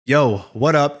Yo,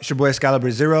 what up? It's your boy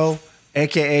XcaliberZero,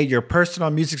 aka your personal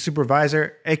music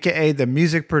supervisor, aka the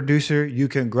music producer you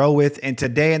can grow with. And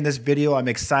today in this video, I'm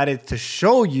excited to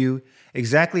show you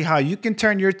exactly how you can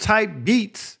turn your type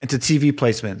beats into TV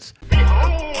placements.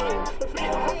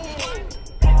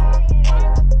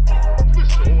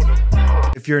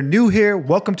 If you're new here,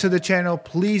 welcome to the channel.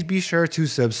 Please be sure to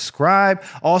subscribe.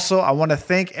 Also, I want to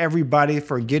thank everybody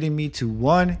for getting me to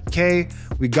 1K.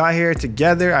 We got here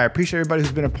together. I appreciate everybody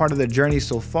who's been a part of the journey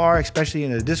so far, especially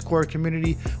in the Discord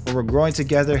community where we're growing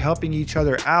together, helping each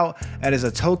other out. And as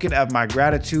a token of my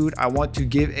gratitude, I want to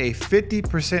give a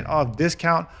 50% off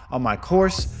discount on my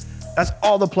course. That's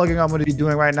all the plugging I'm going to be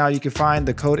doing right now. You can find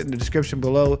the code in the description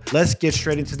below. Let's get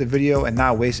straight into the video and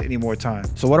not waste any more time.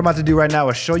 So what I'm about to do right now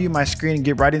is show you my screen and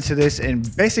get right into this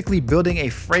and basically building a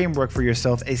framework for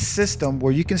yourself, a system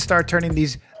where you can start turning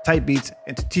these type beats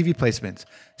into TV placements.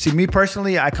 See, me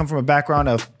personally, I come from a background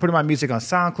of putting my music on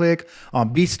SoundClick,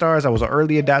 on BeatStars. I was an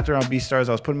early adapter on BeatStars.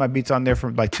 I was putting my beats on there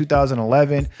from like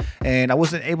 2011, and I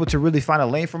wasn't able to really find a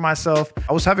lane for myself.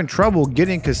 I was having trouble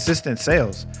getting consistent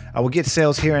sales. I would get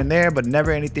sales here and there, but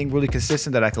never anything really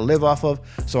consistent that I could live off of.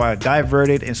 So I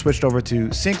diverted and switched over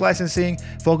to sync licensing,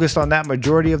 focused on that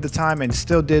majority of the time, and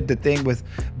still did the thing with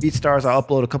BeatStars. I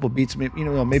upload a couple beats,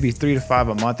 maybe 3 to 5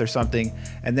 a month or something.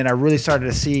 And then I really started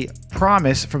to see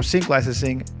promise from sync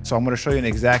licensing. So I'm going to show you an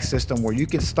exact system where you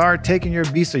can start taking your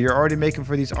beats that you're already making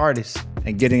for these artists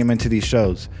and getting them into these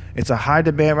shows. It's a high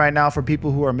demand right now for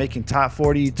people who are making top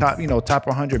 40, top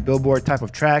 100 Billboard type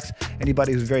of tracks.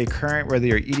 Anybody who's very current, whether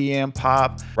you're EDM,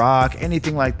 pop, rock,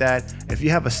 anything like that. If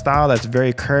you have a style that's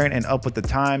very current and up with the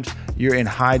times, you're in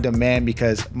high demand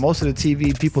because most of the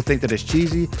TV, people think that it's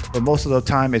cheesy, but most of the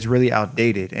time it's really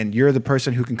outdated. And you're the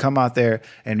person who can come out there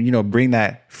and, bring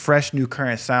that fresh new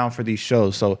current sound for these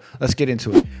shows. So let's get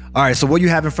into it. All right, so what you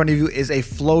have in front of you is a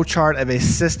flow chart of a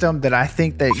system that I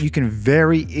think that you can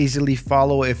very easily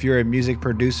follow if you're a music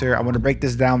producer. I'm going to break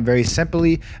this down very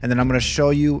simply, and then I'm going to show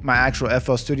you my actual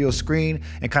FL Studio screen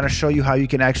and kind of show you how you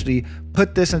can actually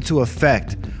put this into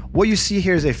effect. What you see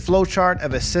here is a flow chart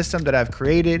of a system that I've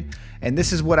created, and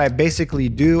this is what I basically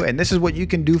do, and this is what you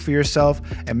can do for yourself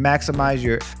and maximize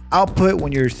your output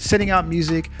when you're sending out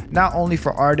music, not only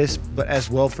for artists, but as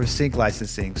well for sync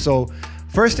licensing. So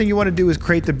first thing you want to do is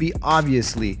create the beat,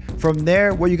 obviously. From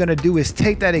there, what you're going to do is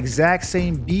take that exact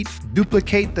same beat,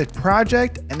 duplicate the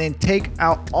project, and then take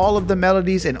out all of the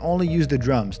melodies and only use the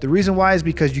drums. The reason why is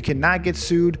because you cannot get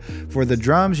sued for the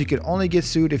drums. You can only get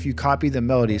sued if you copy the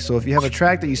melody. So if you have a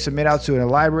track that you submit out to a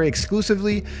library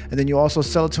exclusively, and then you also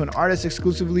sell it to an artist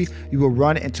exclusively, you will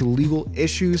run into legal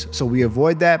issues. So we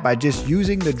avoid that by just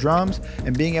using the drums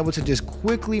and being able to just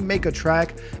quickly make a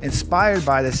track inspired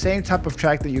by the same type of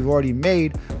track that you've already made,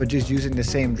 but just using the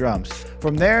same drums.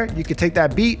 From there, you can take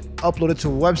that beat, upload it to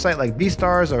a website like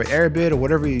BeatStars or Airbit or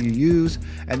whatever you use,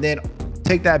 and then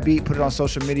take that beat, put it on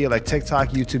social media like TikTok,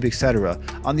 YouTube, etc.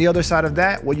 On the other side of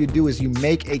that, what you do is you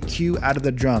make a cue out of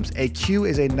the drums. A cue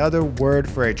is another word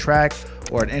for a track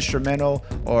or an instrumental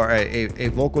or a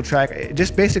vocal track,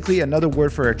 just basically another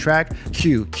word for a track.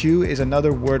 Cue is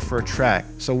another word for a track.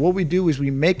 So what we do is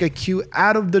we make a cue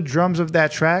out of the drums of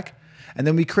that track, and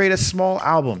then we create a small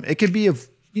album. It could be of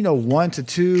 1 to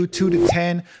 2, 2 to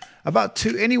 10, about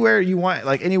 2, anywhere you want,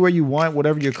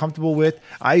 whatever you're comfortable with.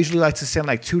 I usually like to send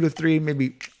like 2 to 3,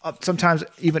 maybe up, sometimes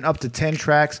even up to 10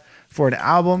 tracks for an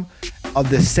album of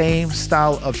the same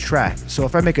style of track. So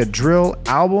if I make a drill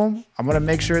album, I'm gonna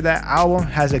make sure that album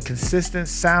has a consistent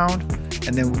sound,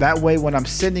 and then that way when I'm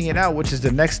sending it out, which is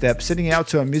the next step, sending it out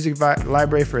to a music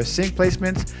library for a sync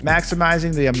placements,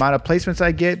 maximizing the amount of placements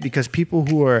I get, because people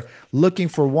who are looking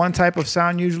for one type of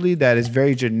sound usually that is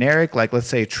very generic, like let's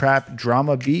say trap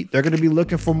drama beat, they're gonna be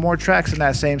looking for more tracks in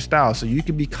that same style. So you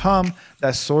can become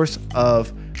that source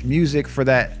of music for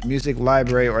that music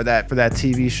library or for that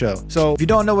TV show. So if you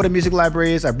don't know what a music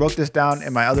library is, I broke this down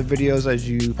in my other videos, as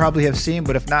you probably have seen,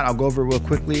 but if not, I'll go over it real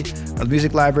quickly. A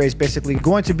music library is basically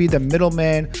going to be the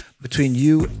middleman between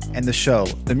you and the show.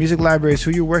 The music library is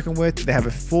who you're working with. They have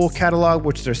a full catalog,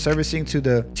 which they're servicing to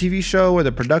the TV show or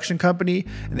the production company,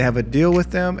 and they have a deal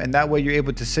with them, and that way you're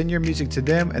able to send your music to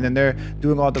them, and then they're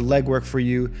doing all the legwork for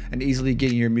you and easily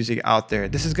getting your music out there.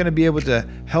 This is going to be able to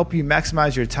help you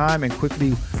maximize your time and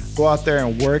quickly go out there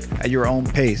and work at your own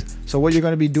pace. So what you're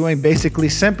going to be doing basically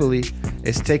simply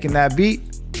is taking that beat,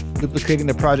 duplicating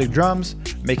the project drums,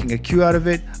 making a cue out of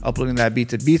it, uploading that beat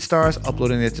to BeatStars,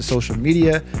 uploading it to social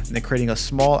media, and then creating a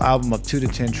small album of 2 to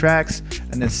 10 tracks,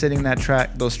 and then sending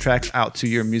those tracks out to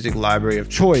your music library of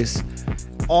choice.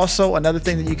 Also, another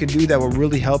thing that you can do that will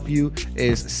really help you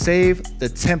is save the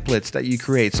templates that you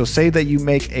create. So say that you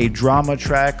make a drama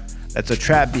track, that's a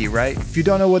trap beat, right? If you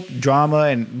don't know what drama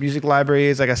and music library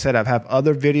is, like I said, I have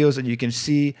other videos that you can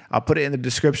see. I'll put it in the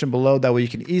description below. That way you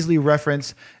can easily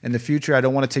reference in the future. I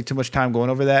don't want to take too much time going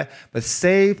over that, but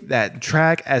save that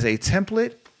track as a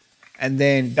template. And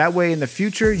then that way in the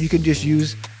future, you can just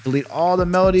delete all the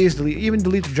melodies, even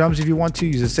delete the drums if you want to,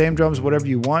 use the same drums, whatever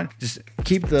you want. Just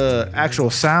keep the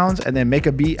actual sounds and then make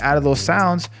a beat out of those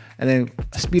sounds and then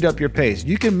speed up your pace.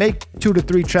 You can make 2 to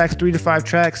 3 tracks, 3 to 5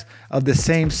 tracks of the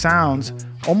same sounds,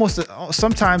 almost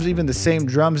sometimes even the same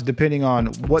drums, depending on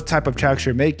what type of tracks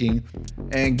you're making,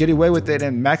 and get away with it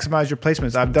and maximize your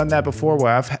placements. I've done that before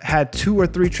where I've had 2 or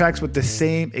 3 tracks with the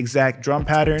same exact drum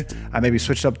pattern. I maybe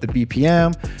switched up the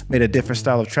BPM, made a different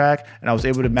style of track, and I was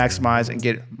able to maximize and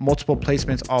get multiple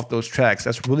placements off those tracks.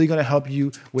 That's really gonna help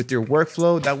you with your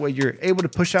workflow. That way you're able to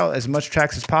push out as much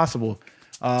tracks as possible.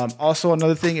 Also,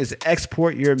 another thing is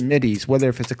export your midis, whether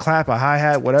if it's a clap, a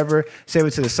hi-hat, whatever, save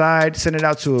it to the side, send it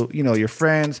out to, your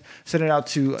friends, send it out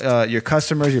to your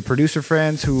customers, your producer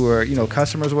friends who are,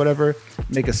 customers or whatever.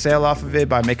 Make a sale off of it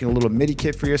by making a little MIDI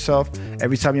kit for yourself.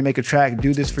 Every time you make a track,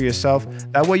 do this for yourself.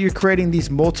 That way you're creating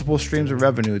these multiple streams of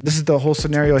revenue. This is the whole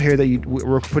scenario here that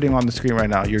we're putting on the screen right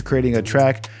now. You're creating a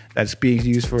track that's being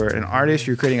used for an artist,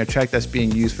 you're creating a track that's being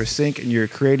used for sync, and you're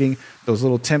creating those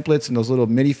little templates and those little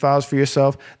MIDI files for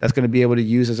yourself that's going to be able to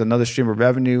use as another stream of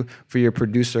revenue for your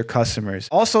producer customers.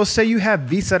 Also, say you have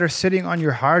beats that are sitting on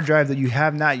your hard drive that you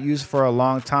have not used for a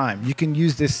long time. You can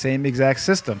use this same exact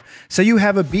system. Say you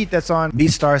have a beat that's on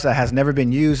BeatStars that has never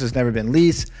been used, has never been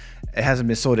leased, it hasn't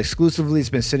been sold exclusively. It's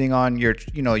been sitting on your,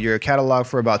 your catalog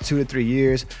for about 2 to 3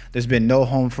 years. There's been no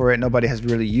home for it. Nobody has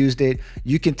really used it.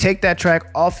 You can take that track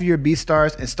off of your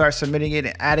BeatStars and start submitting it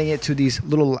and adding it to these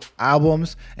little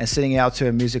albums and sending it out to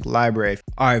a music library.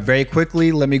 All right, very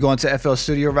quickly, let me go into FL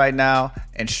Studio right now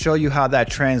and show you how that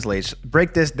translates.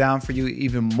 Break this down for you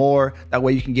even more. That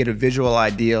way you can get a visual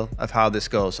idea of how this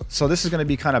goes. So this is going to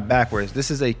be kind of backwards.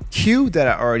 This is a cue that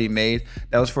I already made.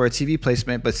 That was for a TV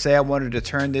placement, but say I wanted to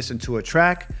turn this into a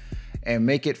track and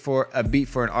make it for a beat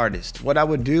for an artist. What I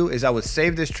would do is I would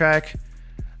save this track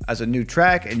as a new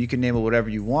track, and you can name it whatever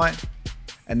you want.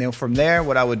 And then from there,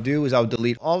 what I would do is I would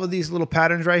delete all of these little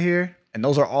patterns right here. And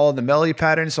those are all of the melody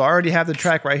patterns. So I already have the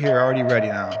track right here already ready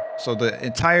now. So the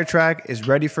entire track is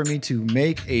ready for me to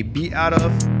make a beat out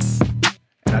of.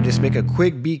 And I just make a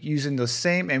quick beat using the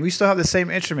same, and we still have the same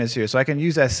instruments here. So I can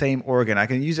use that same organ. I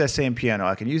can use that same piano.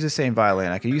 I can use the same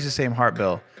violin. I can use the same harp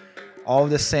bell. All of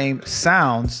the same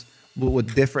sounds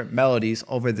with different melodies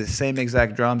over the same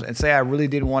exact drums. And say I really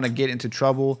didn't want to get into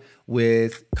trouble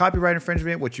with copyright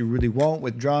infringement, which you really won't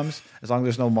with drums, as long as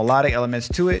there's no melodic elements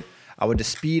to it. I would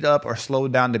just speed up or slow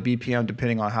down the BPM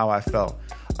depending on how I felt.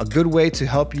 A good way to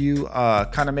help you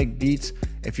kind of make beats,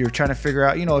 if you're trying to figure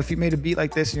out, if you made a beat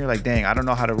like this and you're like, dang, I don't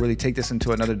know how to really take this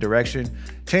into another direction,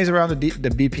 change around the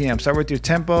BPM. Start with your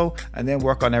tempo and then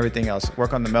work on everything else.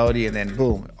 Work on the melody and then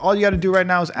boom. All you got to do right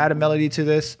now is add a melody to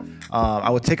this. I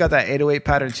would take out that 808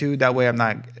 pattern too. That way I'm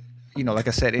not, like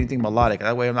I said, anything melodic.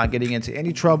 That way I'm not getting into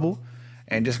any trouble.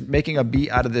 And just making a beat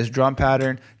out of this drum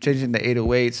pattern, changing the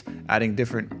 808s, adding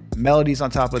different melodies on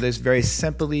top of this very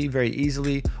simply, very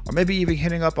easily, or maybe even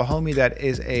hitting up a homie that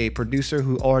is a producer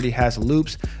who already has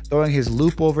loops, throwing his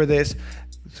loop over this,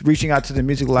 reaching out to the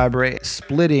music library,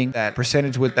 splitting that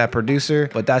percentage with that producer.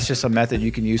 But that's just a method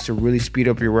you can use to really speed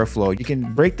up your workflow. You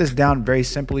can break this down very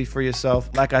simply for yourself.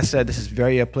 Like I said, this is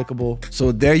very applicable.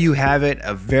 So there you have it,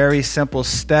 a very simple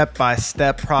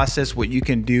step-by-step process, what you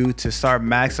can do to start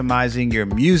maximizing your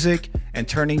music and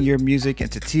turning your music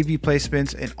into TV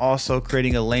placements, and also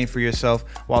creating a lane for yourself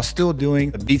while still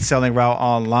doing the beat selling route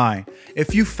online.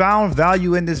 If you found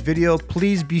value in this video,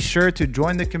 please be sure to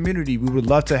join the community. We would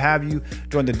love to have you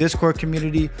join the Discord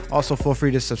community. Also, feel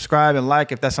free to subscribe and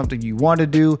like if that's something you want to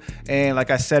do. And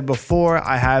like I said before,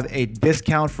 I have a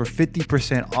discount for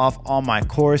 50% off on my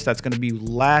course that's going to be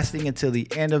lasting until the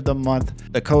end of the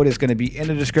month. The code is going to be in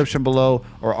the description below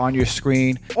or on your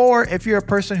screen. Or if you're a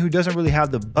person who doesn't really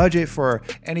have the budget for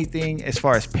anything as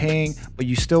far as paying, but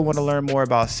you still want to learn more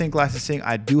about sync licensing,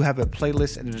 I do have a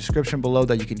playlist in the description below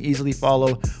that you can easily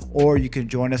follow. Or you can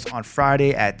join us on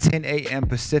Friday at 10 a.m.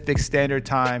 Pacific Standard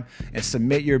Time and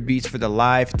submit your beats for the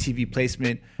live TV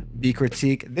placement beat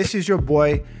critique. This is your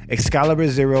boy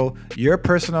XcaliberZero, your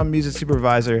personal music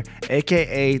supervisor,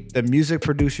 aka the music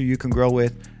producer you can grow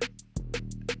with.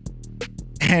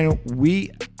 And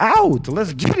we out.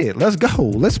 Let's get it. Let's go.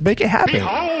 Let's make it happen.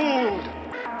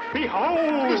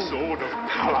 Behold the sword of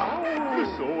power,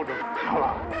 the sword of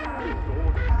power,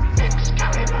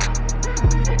 Excalibur.